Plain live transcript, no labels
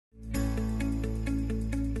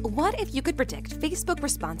What if you could predict Facebook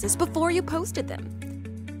responses before you posted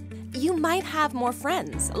them? You might have more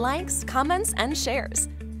friends, likes, comments, and shares.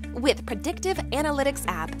 With Predictive Analytics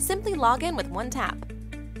app, simply log in with one tap.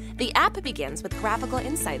 The app begins with graphical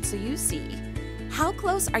insights so you see how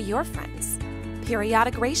close are your friends,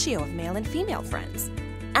 periodic ratio of male and female friends,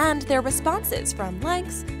 and their responses from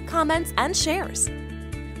likes, comments, and shares.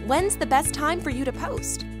 When's the best time for you to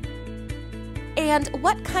post? And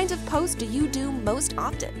what kind of post do you do most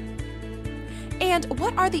often? And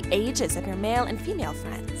what are the ages of your male and female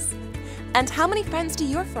friends? And how many friends do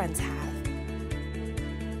your friends have?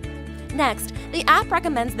 Next, the app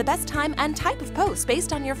recommends the best time and type of post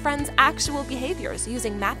based on your friends' actual behaviors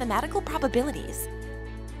using mathematical probabilities.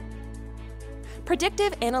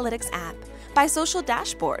 Predictive Analytics app by Social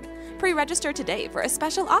Dashboard. Pre-register today for a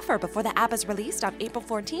special offer before the app is released on April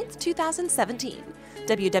 14, 2017.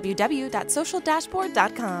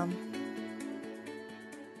 www.socialdashboard.com